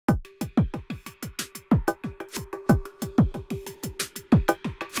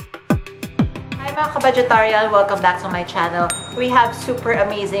mga kabudgetarian! Welcome back to my channel. We have super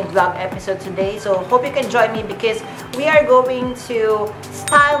amazing vlog episode today, so hope you can join me because we are going to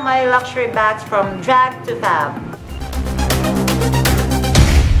style my luxury bags from drag to fab.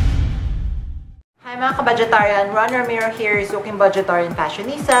 Hi mga kabudgetarian! Runner Mirror here, Zucca Budgetarian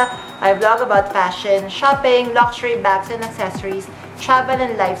Fashionista. I vlog about fashion, shopping, luxury bags and accessories, travel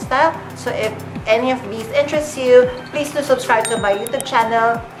and lifestyle. So if any of these interests you, please do subscribe to my YouTube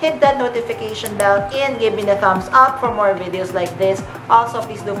channel, hit that notification bell, and give me the thumbs up for more videos like this. Also,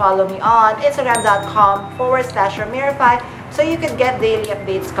 please do follow me on Instagram.com/Ramirify so you can get daily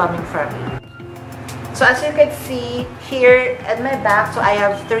updates coming from me. So as you can see here at my back, so I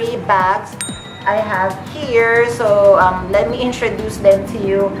have 3 bags I have here. So let me introduce them to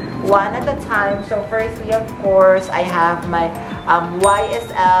you one at a time. So firstly, of course, I have my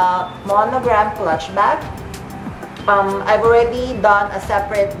YSL Monogram clutch bag. I've already done a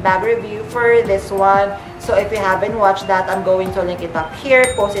separate bag review for this one. So if you haven't watched that, I'm going to link it up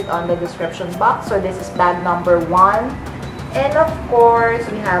here, post it on the description box. So this is bag number 1. And of course,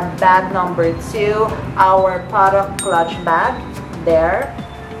 we have bag number 2, our Prada clutch bag there.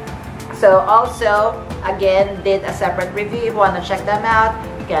 So also, again, did a separate review. If you want to check them out,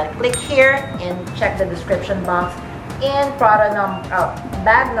 you can click here and check the description box. And bag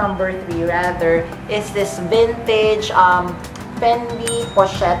number 3 rather is this vintage Fendi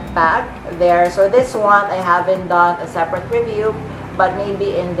Pochette bag there. So this one, I haven't done a separate review, but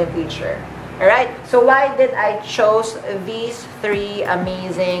maybe in the future. Alright, so why did I chose these 3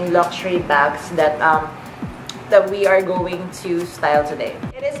 amazing luxury bags that we are going to style today?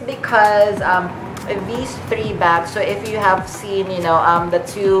 It is because these 3 bags, so if you have seen, you know, the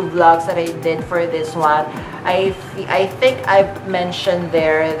 2 vlogs that I did for this one, I think I've mentioned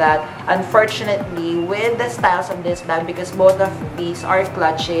there that unfortunately with the styles of this bag, because both of these are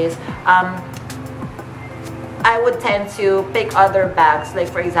clutches, I would tend to pick other bags. Like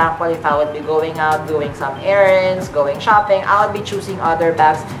for example, if I would be going out, doing some errands, going shopping, I would be choosing other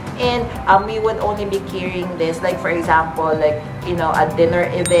bags. And we would only be carrying this, like for example, like, you know, a dinner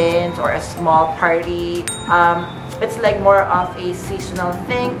event or a small party. It's like more of a seasonal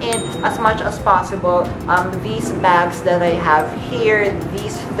thing. And as much as possible, these bags that I have here,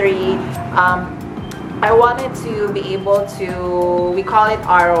 these 3, I wanted to be able to, we call it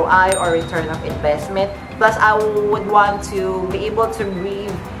ROI or return of investment. Plus, I would want to be able to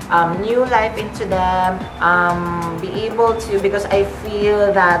breathe new life into them, be able to, because I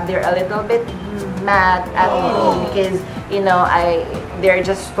feel that they're a little bit mad at me because, you know, they're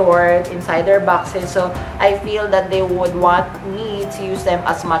just stored inside their boxes. So I feel that they would want me to use them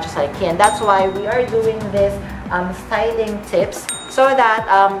as much as I can. That's why we are doing this styling tips, so that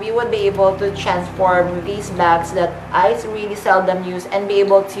we would be able to transform these bags that I really seldom use and be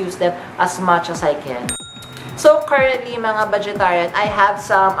able to use them as much as I can. So currently, mga budgetarian, I have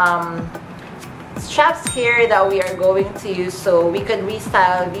some straps here that we are going to use so we could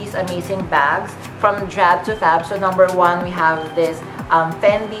restyle these amazing bags from drab to fab. So number 1, we have this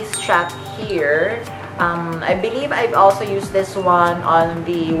Fendi strap here. I believe I've also used this one on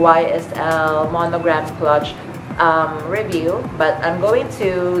the YSL Monogram clutch review, but I'm going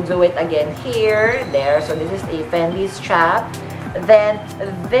to do it again here, there. So this is a Fendi strap. Then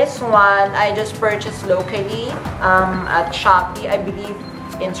this one I just purchased locally at Shopee. I believe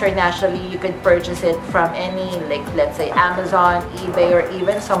internationally you could purchase it from any, like let's say Amazon, eBay, or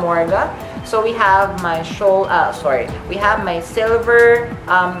even Samorga. So we have my we have my silver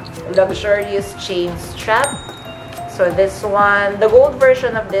luxurious chain strap. So this one, the gold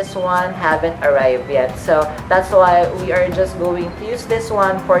version of this one haven't arrived yet. So that's why we are just going to use this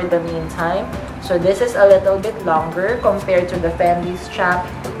one for the meantime. So this is a little bit longer compared to the Fendi strap.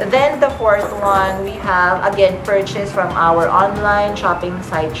 Then the 4th one, we have again purchased from our online shopping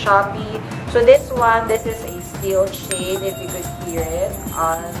site Shopee. So this one, this is a steel chain, if you could hear it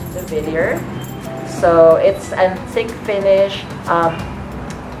on the video. So it's a thick finish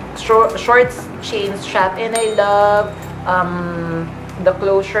short chain strap, and I love the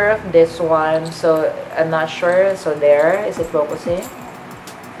closure of this one. So I'm not sure, so there, is it focusing?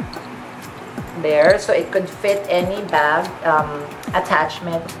 There, so it could fit any bag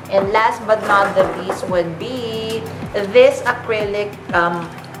attachment. And last but not the least would be this acrylic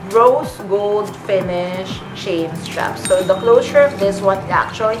rose gold finish chain strap. So the closure of this one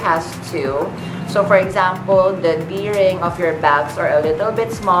actually has 2. So for example, the D-ring of your bags are a little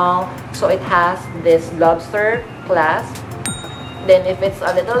bit small, so it has this lobster clasp. Then if it's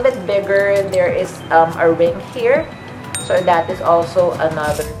a little bit bigger, there is a ring here. So that is also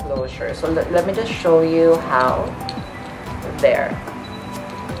another closure. So let me just show you how. There.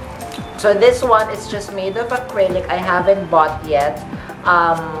 So this one is just made of acrylic. I haven't bought yet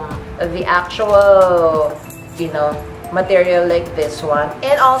the actual, you know, material like this one.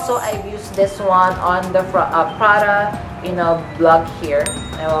 And also I've used this one on the Prada, you know, blog here.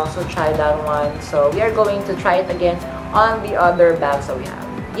 I'll also try that one. So we are going to try it again on the other bags that we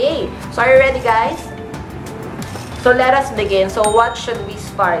have. Yay! So are you ready, guys? So let us begin. So what should we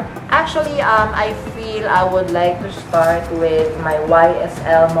start? Actually, I feel I would like to start with my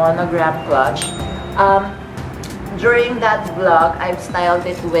YSL Monogram clutch. During that vlog, I've styled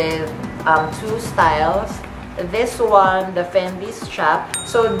it with two styles. This one, the Fendi strap.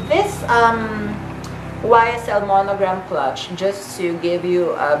 So this YSL Monogram clutch, just to give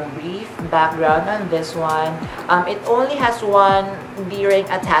you a brief background on this one, it only has one D-ring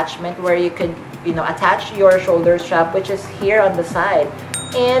attachment where you could, you know, attach your shoulder strap, which is here on the side.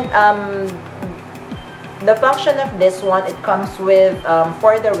 And the function of this one, it comes with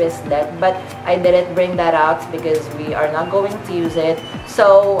for the wristlet, but I didn't bring that out because we are not going to use it.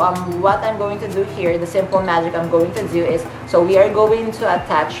 So what I'm going to do here, the simple magic I'm going to do is, so we are going to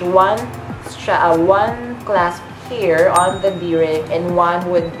attach one clasp here on the D-ring, and one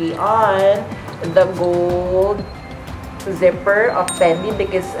would be on the gold zipper of Fendi,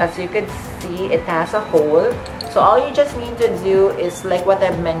 because as you could see, it has a hole. So all you just need to do is like what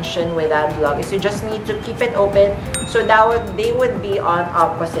I've mentioned with that vlog, is you just need to keep it open so that they would be on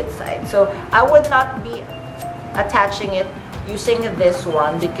opposite sides. So I would not be attaching it using this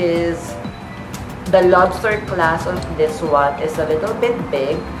one because the lobster class of this one is a little bit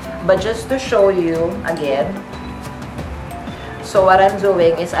big. But just to show you again, so what I'm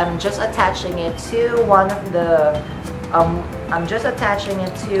doing is I'm just attaching it to one of the I'm just attaching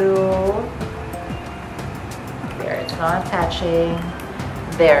it to there. It's not attaching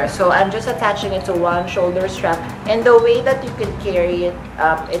there. So I'm just attaching it to one shoulder strap, and the way that you could carry it,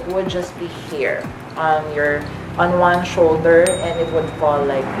 it would just be here on one shoulder, and it would fall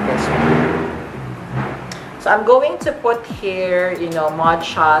like this one. So I'm going to put here, you know, mod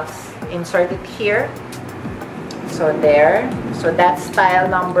shots, insert it here. So there. So that's style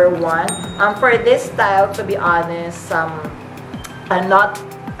number one. For this style, to be honest, I'm not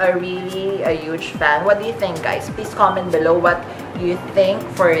really a huge fan. What do you think, guys? Please comment below what you think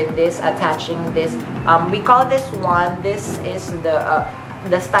for this, attaching this. We call this one, this is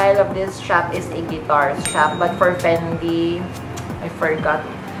the style of this strap is a guitar strap, but for Fendi, I forgot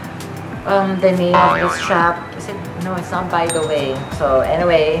the name of the strap. Is it? No, it's not, by the way. So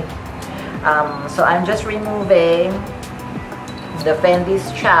anyway, so I'm just removing the Fendi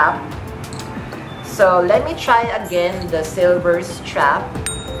strap. So let me try again the silver strap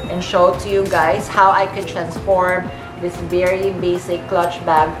and show to you guys how I could transform this very basic clutch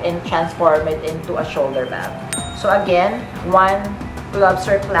bag and transform it into a shoulder bag. So again, one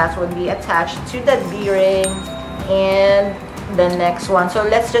lobster clasp would be attached to the D-ring, and the next one, so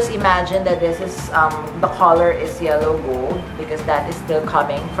let's just imagine that this is the color is yellow gold because that is still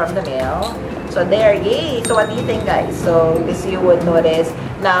coming from the mail. So there, yay! So what do you think, guys? So as you would notice,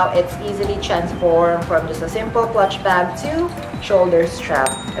 now it's easily transformed from just a simple clutch bag to shoulder strap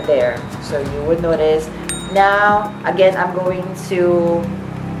there. So you would notice. Now again, I'm going to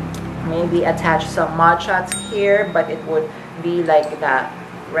maybe attach some mod shots here, but it would be like that,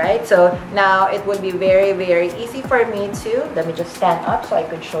 right? So now it would be very, very easy for me to, let me just stand up so I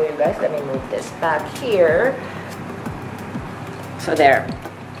could show you guys. Let me move this back here. So there,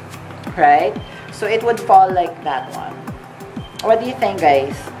 right? So it would fall like that one. What do you think,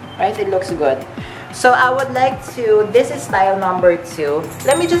 guys? Right? It looks good. So I would like to, this is style number 2.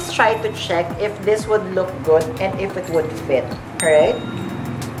 Let me just try to check if this would look good and if it would fit, right?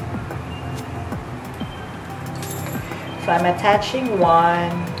 So I'm attaching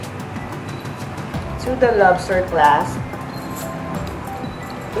one to the lobster clasp.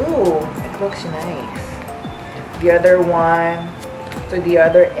 Ooh, it looks nice. The other one to the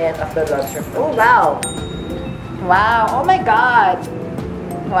other end of the lobster. Oh, wow. Wow. Oh my God.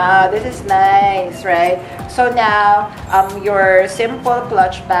 Wow, this is nice, right? So now, your simple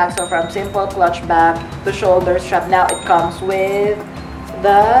clutch bag, so from simple clutch bag to shoulder strap, now it comes with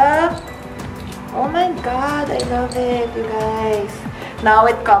the, oh my God, I love it, you guys. Now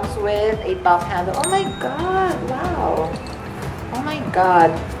it comes with a top handle. Oh my God, wow. Oh my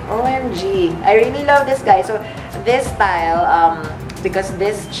God, OMG. I really love this, guys. So this style, because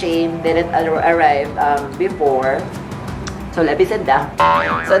this chain didn't arrive before, so let me sit down.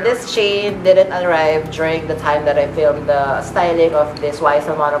 So this chain didn't arrive during the time that I filmed the styling of this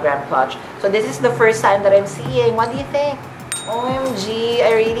YSL Monogram clutch. So this is the first time that I'm seeing. What do you think? OMG,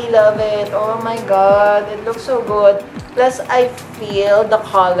 I really love it. Oh my God, it looks so good. Plus, I feel the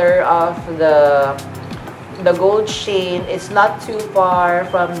color of the gold chain is not too far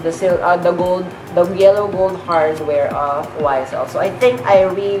from the yellow gold hardware of YSL. So I think I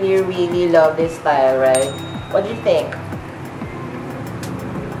really love this style, right? What do you think?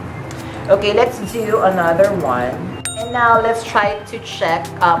 Okay, let's do another one. And now let's try to check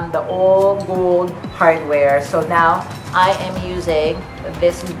the all gold hardware. So now I am using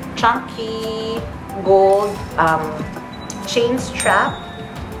this chunky gold chain strap.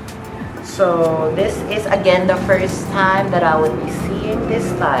 So this is again the first time that I would be seeing this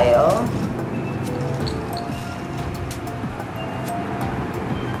style.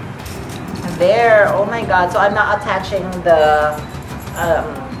 There, oh my god. So I'm not attaching the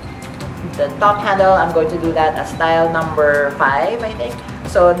top handle. I'm going to do that as style number 5, I think.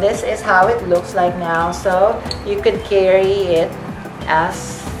 So this is how it looks like now. So you could carry it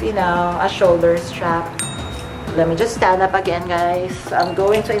as, you know, a shoulder strap. Let me just stand up again, guys. I'm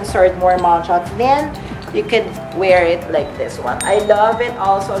going to insert more mount shots. Then you could wear it like this one. I love it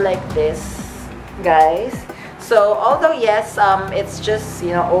also like this, guys. So although yes, it's just,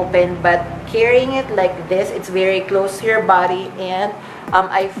 you know, open, but carrying it like this, it's very close to your body, and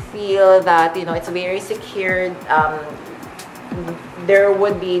I feel that, you know, it's very secured. There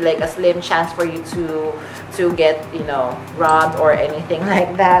would be like a slim chance for you to get, you know, robbed or anything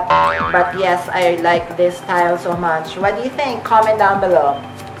like that. But yes, I like this style so much. What do you think? Comment down below.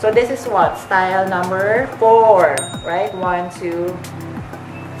 So this is what? Style number 4, right? 1, 2,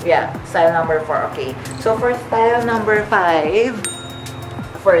 yeah, style number 4. Okay, so for style number 5,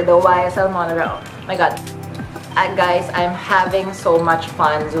 for the YSL Monogram, oh my god, guys, I'm having so much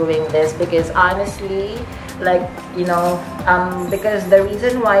fun doing this because honestly, like, you know, because the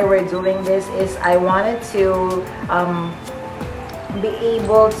reason why we're doing this is I wanted to be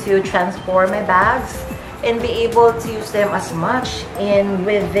able to transform my bags and be able to use them as much. And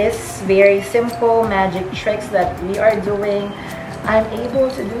with this very simple magic tricks that we are doing, I'm able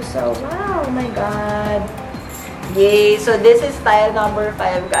to do so. Wow, oh my god. Yay! So this is style number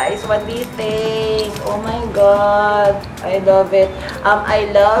 5, guys. What do you think? Oh my god, I love it.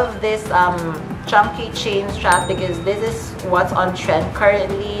 I love this chunky chain strap because this is what's on trend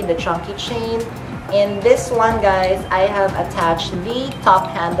currently, the chunky chain. In this one, guys, I have attached the top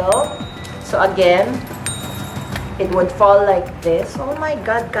handle. So again, it would fall like this. Oh my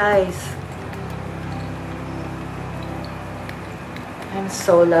god, guys, I'm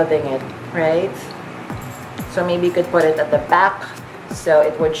so loving it, right? So maybe you could put it at the back so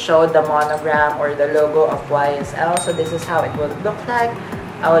it would show the monogram or the logo of YSL. So this is how it would look like.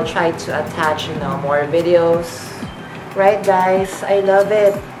 I will try to attach, you know, more videos. Right, guys? I love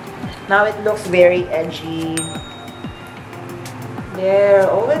it. Now it looks very edgy. There.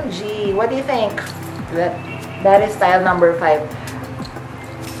 OMG. What do you think? That is style number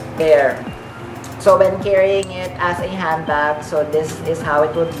 5. There. So when carrying it as a handbag, so this is how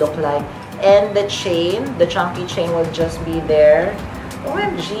it would look like. And the chain, the chunky chain will just be there.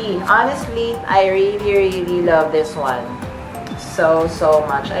 OMG. Honestly, I really love this one. So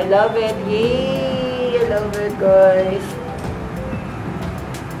much. I love it. Yay! I love it, guys.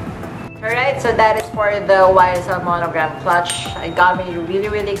 Alright, so that is for the YSL Monogram clutch. It got me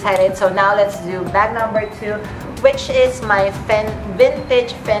really excited. So now let's do bag number 2, which is my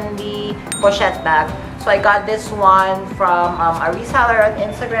vintage Fendi Pochette bag. So I got this one from a reseller on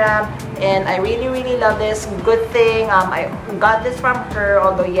Instagram, and I really love this. Good thing I got this from her,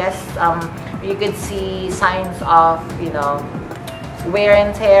 although yes, you could see signs of, you know, wear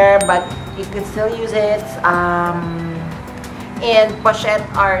and tear, but you can still use it. And Pochette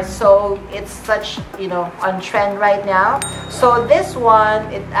are it's such, you know, on trend right now. So this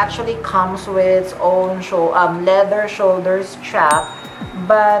one, it actually comes with its own leather shoulder strap.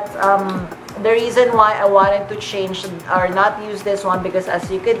 But the reason why I wanted to change or not use this one, because as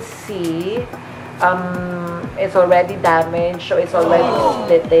you could see, it's already damaged, so it's already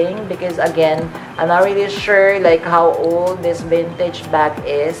splitting. Because again, I'm not really sure like how old this vintage bag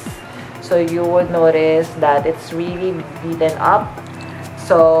is, so you would notice that it's really beaten up.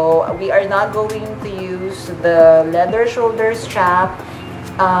 So we are not going to use the leather shoulder strap.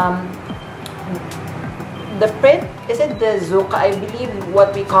 The print, is it the Zucca? I believe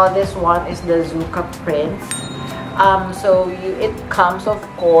what we call this one is the Zucca print. So it comes, of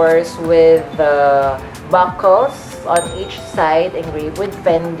course, with the buckles on each side engraved with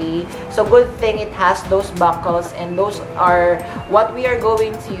Fendi. So good thing it has those buckles, and those are what we are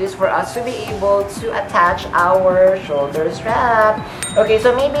going to use for us to be able to attach our shoulder strap. Okay,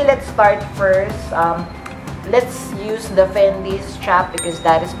 so maybe let's start first. Let's use the Fendi strap because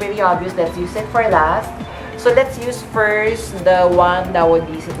that is pretty obvious. Let's use it for last. So let's use first the one that would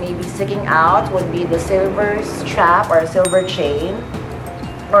be maybe sticking out would be the silver strap or silver chain.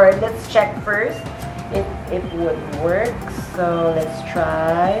 Or let's check first if it would work. So let's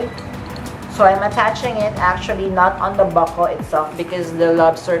try. So I'm attaching it actually not on the buckle itself because the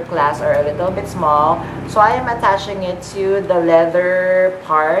lobster clasps are a little bit small. So I am attaching it to the leather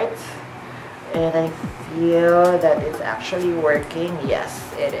part. And I feel that it's actually working. Yes,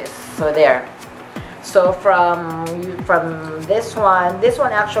 it is. So there. So from this one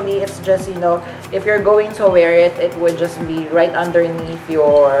actually it's just, you know, if you're going to wear it, it would just be right underneath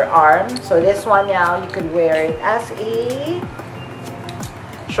your arm. So this one now you could wear it as a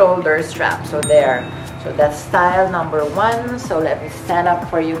shoulder strap. So there. So that's style number 1. So let me stand up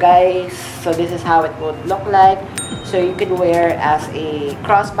for you guys. So this is how it would look like. So you could wear it as a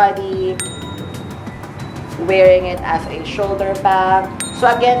crossbody, wearing it as a shoulder bag. So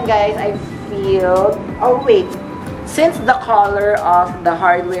again guys, I feel, oh wait, since the color of the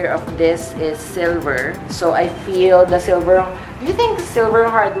hardware of this is silver, so I feel the silver, do you think the silver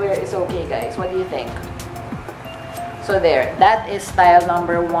hardware is okay guys? What do you think? So there, that is style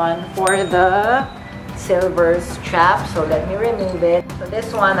number 1 for the silver strap. So let me remove it. So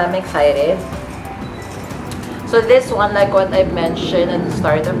this one, I'm excited. So this one, like what I mentioned at the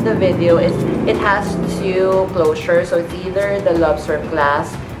start of the video, is it has 2 closures. So it's either the lobster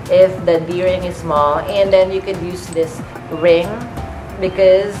clasp if the D-ring is small, and then you could use this ring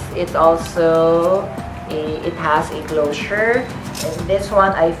because it's also it has a closure. And this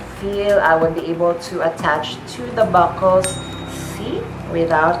one, I feel I would be able to attach to the buckles, see,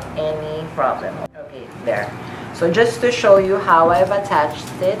 without any problem. Okay, there. So just to show you how I've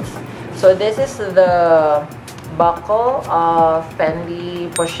attached it. So this is the buckle of Fendi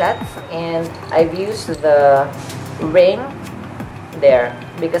Pochette, and I've used the ring there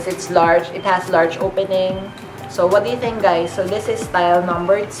because it's large, it has large opening. So what do you think guys? So this is style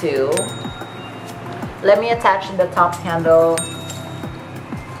number 2. Let me attach the top handle.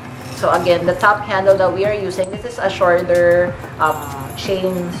 So again, the top handle that we are using, this is a shorter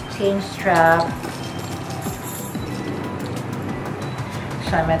chain strap.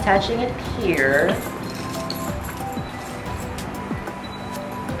 So I'm attaching it here.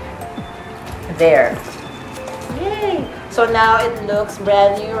 There. Yay! So now it looks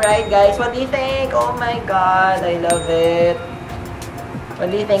brand new, right guys? What do you think? Oh my god, I love it.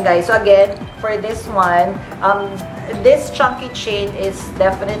 What do you think guys? So again, for this one, this chunky chain is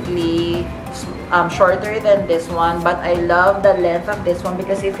definitely shorter than this one, but I love the length of this one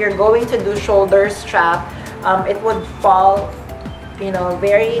because if you're going to do shoulder strap, it would fall, you know,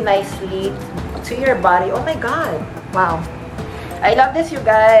 very nicely to your body. Oh my god, wow. I love this, you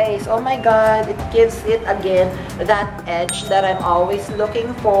guys. Oh my god, it gives it again that edge that I'm always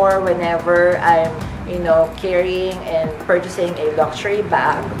looking for whenever I'm, you know, carrying and purchasing a luxury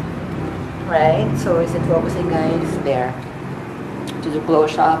bag, right? So is it focusing guys? There, to the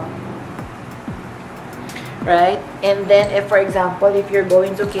close up, right? And then if for example, if you're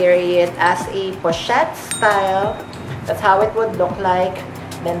going to carry it as a pochette style, that's how it would look like.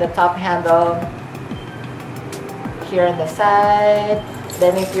 Then the top handle here on the side.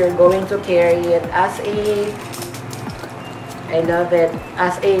 Then if you're going to carry it as a, I love it,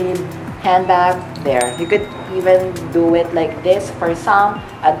 as a handbag, there. You could even do it like this for some,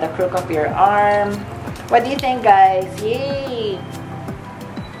 at the crook of your arm. What do you think guys? Yay!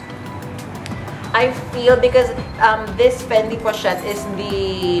 I feel because this Fendi Pochette is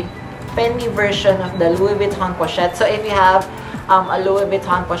the Fendi version of the Louis Vuitton Pochette. So if you have a Louis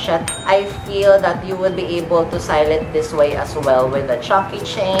Vuitton Pochette, I feel that you would be able to style it this way as well, with a chunky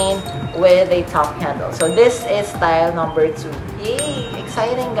chain, with a top handle. So this is style number 2. Yay!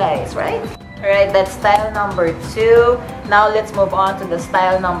 Exciting guys, right? Alright, that's style number 2. Now let's move on to the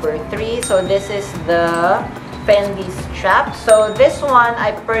style number 3. So this is the Fendi strap. So this one,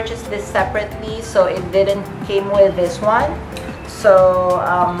 I purchased this separately, so it didn't came with this one. So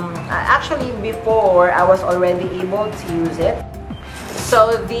actually before, I was already able to use it.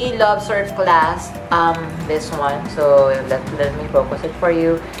 So the lobster clasp, this one, so let me focus it for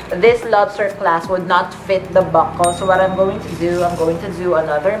you. This lobster clasp would not fit the buckle. So what I'm going to do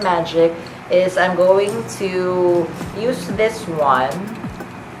another magic, is I'm going to use this one,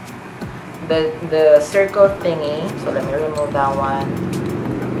 the circle thingy. So let me remove that one.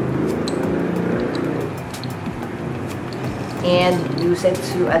 And use it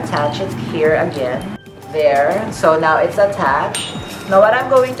to attach it here again. There. So now it's attached. Now what I'm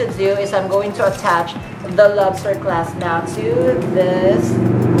going to do is I'm going to attach the lobster clasp now to this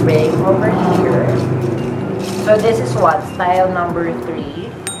ring over here. So this is what? Style number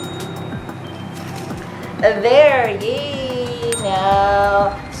 3. There, yay!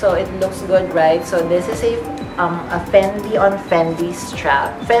 Now, so it looks good, right? So this is a Fendi on Fendi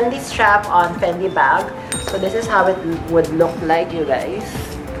strap. Fendi strap on Fendi bag. So this is how it would look like, you guys.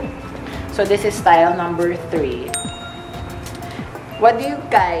 So this is style number 3. What do you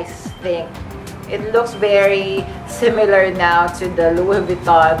guys think? It looks very similar now to the Louis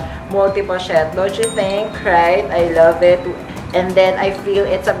Vuitton multi-pochette. Don't you think, right? I love it. And then I feel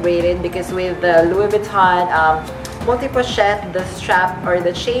it's upgraded because with the Louis Vuitton multi-pochette, the strap or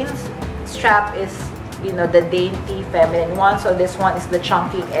the chain strap is, you know, the dainty feminine one. So this one is the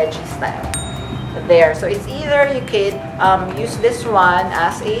chunky edgy style. There. So it's either you could use this one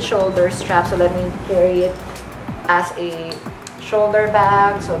as a shoulder strap. So let me carry it as a shoulder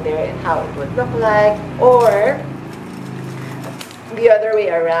bag. So there is how it would look like. Or the other way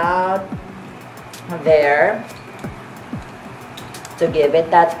around. There. To give it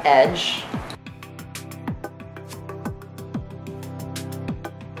that edge.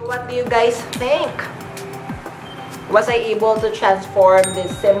 What do you guys think? Was I able to transform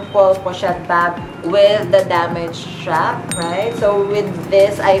this simple pochette bag with the damaged strap, right? So with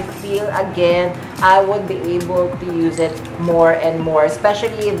this, I feel again, I would be able to use it more and more,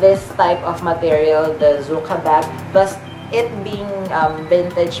 especially this type of material, the Zucca bag. Plus, it being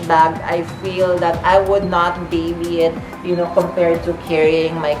vintage bag, I feel that I would not baby it, you know, compared to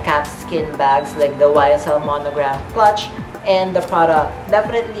carrying my calfskin bags like the YSL Monogram clutch and the Prada.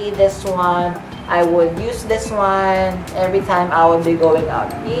 Definitely this one, I would use this one every time I would be going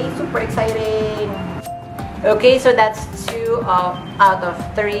out. Yay, super exciting! Okay, so that's 2 out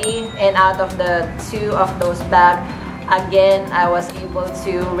of 3, and out of the 2 of those bags, again, I was able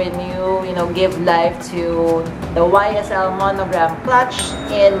to renew, you know, give life to the YSL Monogram clutch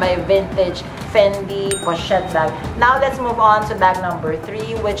and my vintage Fendi pochette bag. Now let's move on to bag number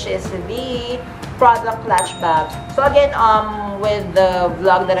 3, which is the Prada clutch bag. So again, with the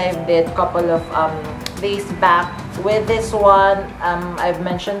vlog that I did a couple of days back, with this one, I've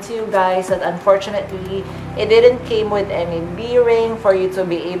mentioned to you guys that unfortunately it didn't came with any B-ring for you to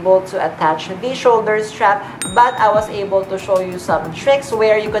be able to attach the shoulder strap, but I was able to show you some tricks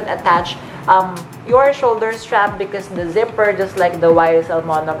where you could attach your shoulder strap, because the zipper, just like the YSL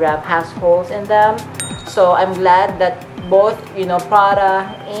Monogram, has holes in them. So I'm glad that both, you know, Prada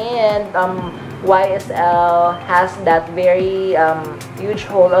and YSL has that very huge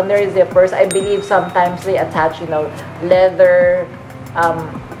hole on their zippers. I believe sometimes they attach, you know, leather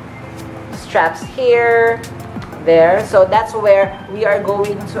straps here, there. So that's where we are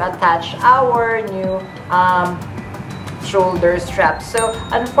going to attach our new shoulder strap. So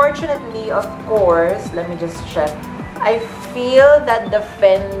unfortunately, of course, let me just check. I feel that the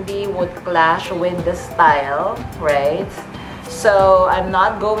Fendi would clash with the style, right? So I'm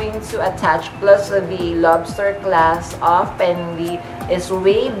not going to attach. Plus the lobster class of Fendi is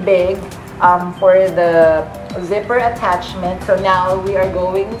way big for the zipper attachment. So now we are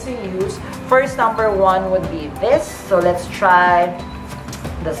going to use, first, number 1 would be this. So let's try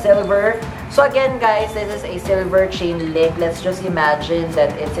the silver. So again, guys, this is a silver chain link. Let's just imagine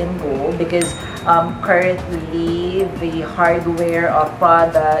that it's in gold, because currently the hardware of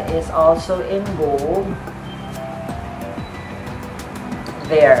Prada is also in gold.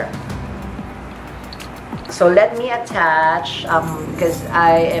 There. So let me attach, because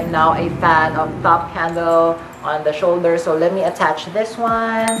I am now a fan of top handle on the shoulder. So let me attach this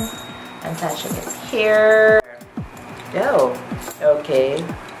one. I'm attaching it here. Oh, okay.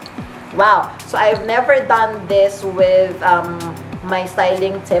 Wow. So I've never done this with my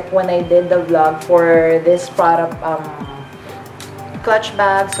styling tip when I did the vlog for this product clutch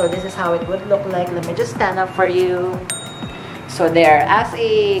bag. So this is how it would look like. Let me just stand up for you. So there, as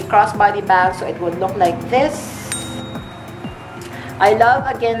a crossbody bag, so it would look like this. I love,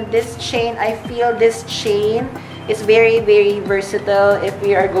 again, this chain. I feel this chain is very, very versatile. If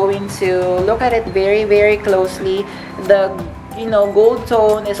we are going to look at it very, very closely, the, you know, gold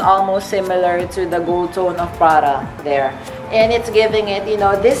tone is almost similar to the gold tone of Prada there. And it's giving it, you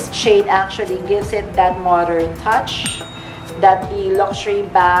know, this chain actually gives it that modern touch that the luxury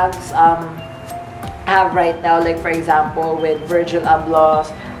bags have right now, like for example with Virgil Abloh's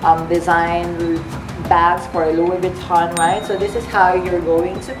design bags for Louis Vuitton, right? So this is how you're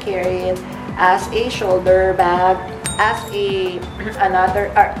going to carry it as a shoulder bag, as a another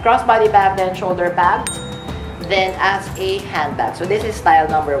crossbody bag, then shoulder bag, then as a handbag. So this is style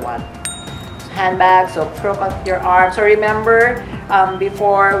number 1, handbag. So crook out your arm. So remember,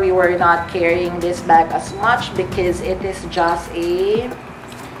 before we were not carrying this bag as much because it is just a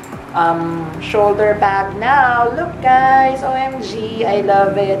shoulder bag now. Look guys, OMG, I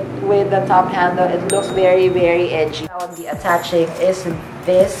love it with the top handle. It looks very, very edgy. What I'll be attaching is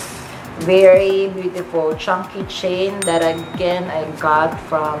this very beautiful chunky chain that again I got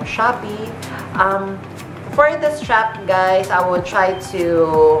from Shopee. For the strap guys, I will try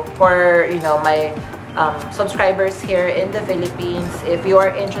to, for my subscribers here in the Philippines, if you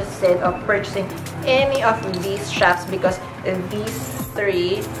are interested of purchasing any of these straps, because these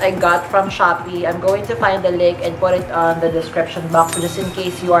 3 I got from Shopee, I'm going to find the link and put it on the description box just in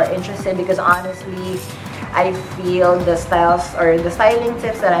case you are interested, because honestly I feel the styles or the styling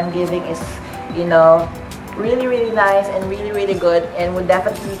tips that I'm giving is really, really nice and really, really good, and would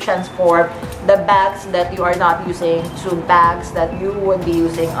definitely transform the bags that you are not using to bags that you would be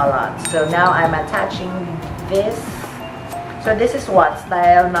using a lot. So now I'm attaching this. So this is what?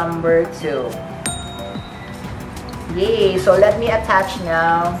 Style number 2. Yay! So let me attach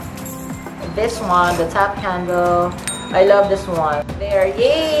now this one, the top handle. I love this one. There,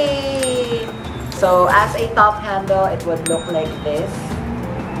 yay! So as a top handle, it would look like this,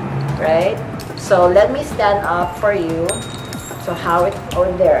 right? So let me stand up for you. So how it,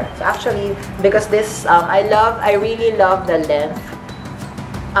 there. So actually, because this, I really love the length.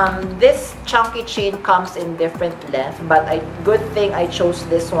 This chunky chain comes in different length, but good thing I chose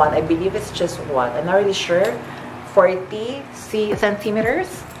this one. I believe it's just one. I'm not really sure. 40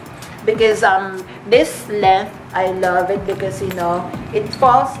 centimeters. Because this length, I love it because it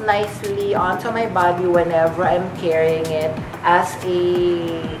falls nicely onto my body whenever I'm carrying it as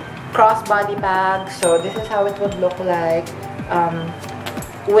a crossbody bag. So this is how it would look like.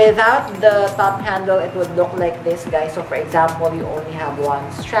 Without the top handle, it would look like this, guys. So for example, you only have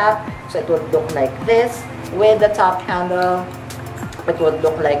one strap, so it would look like this. With the top handle, it would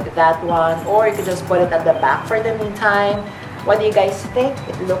look like that one, or you could just put it at the back for the meantime. What do you guys think?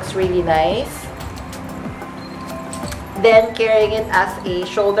 It looks really nice. Then carrying it as a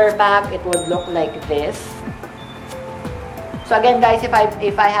shoulder bag, it would look like this. So again guys,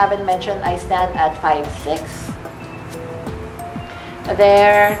 if I haven't mentioned, I stand at 5'6".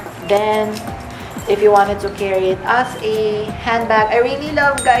 There. Then if you wanted to carry it as a handbag, I really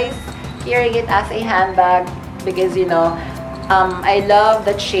love guys carrying it as a handbag because I love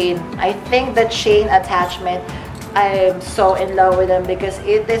the chain. I think the chain attachment, I'm so in love with them because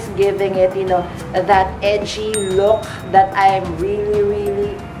it is giving it that edgy look that I'm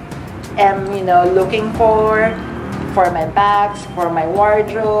really am looking for my bags, for my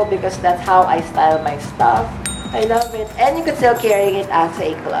wardrobe, because that's how I style my stuff. I love it. And you could still carry it as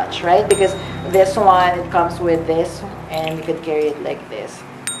a clutch, right? Because this one, it comes with this, and you could carry it like this.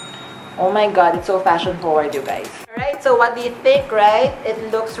 Oh my god, it's so fashion forward, you guys. Alright, so what do you think, right? It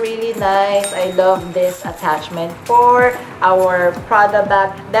looks really nice. I love this attachment for our Prada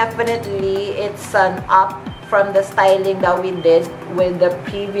bag. Definitely, it's an up from the styling that we did with the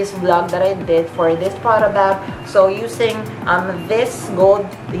previous vlog that I did for this Prada bag. So using this gold,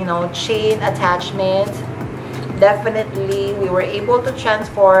 chain attachment, definitely we were able to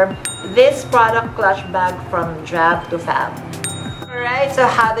transform this product clutch bag from drab to fab. Alright, so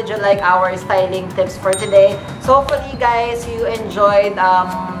how did you like our styling tips for today? So hopefully guys, you enjoyed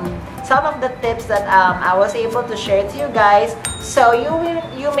some of the tips that I was able to share to you guys. So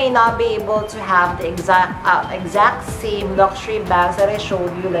you may not be able to have the exact same luxury bags that I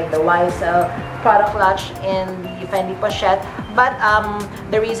showed you, like the YSL product clutch and the Fendi Pochette. But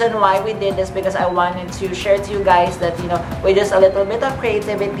the reason why we did this because I wanted to share to you guys that with just a little bit of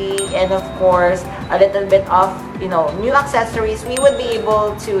creativity and of course a little bit of new accessories, we would be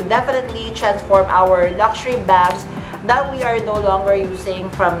able to definitely transform our luxury bags that we are no longer using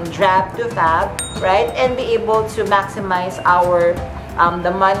from drab to fab, right? And be able to maximize our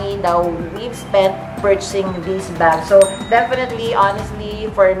the money that we've spent purchasing these bags. So definitely, honestly,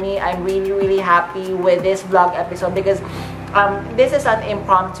 for me, I'm really happy with this vlog episode because this is an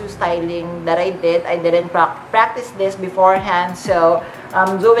impromptu styling that I did. I didn't practice this beforehand, so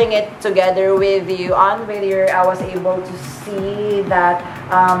doing it together with you on video, I was able to see that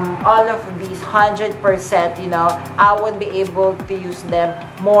all of these 100%, I would be able to use them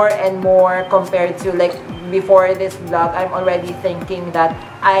more and more compared to like before this vlog. I'm already thinking that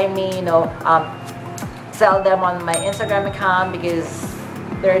I may, sell them on my Instagram account because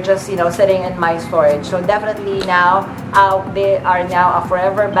they're just, sitting in my storage. So definitely now, they are now a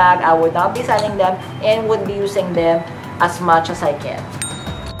forever bag. I would not be selling them and would be using them as much as I can.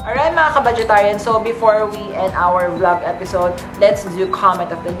 Alright mga kabudgetarian, so before we end our vlog episode, let's do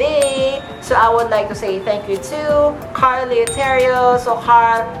comment of the day. So I would like to say thank you to Carl Leotario. So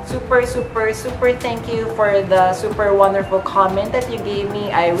Carl, super thank you for the super wonderful comment that you gave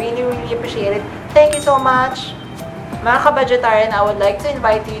me. I really appreciate it. Thank you so much. Mga kabudgetarian, I would like to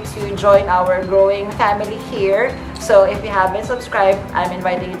invite you to join our growing family here. So if you haven't subscribed, I'm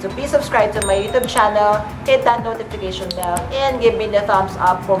inviting you to please subscribe to my YouTube channel, hit that notification bell, and give me the thumbs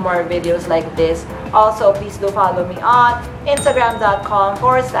up for more videos like this. Also, please do follow me on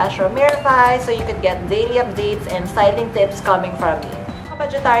Instagram.com/Romerify so you could get daily updates and styling tips coming from me.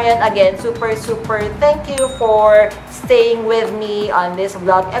 Vegetarian, again, super thank you for staying with me on this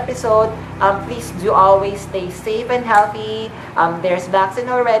vlog episode. Please do always stay safe and healthy. There's vaccine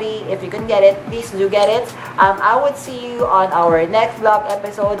already. If you can get it, please do get it. I would see you on our next vlog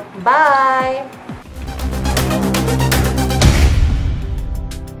episode. Bye!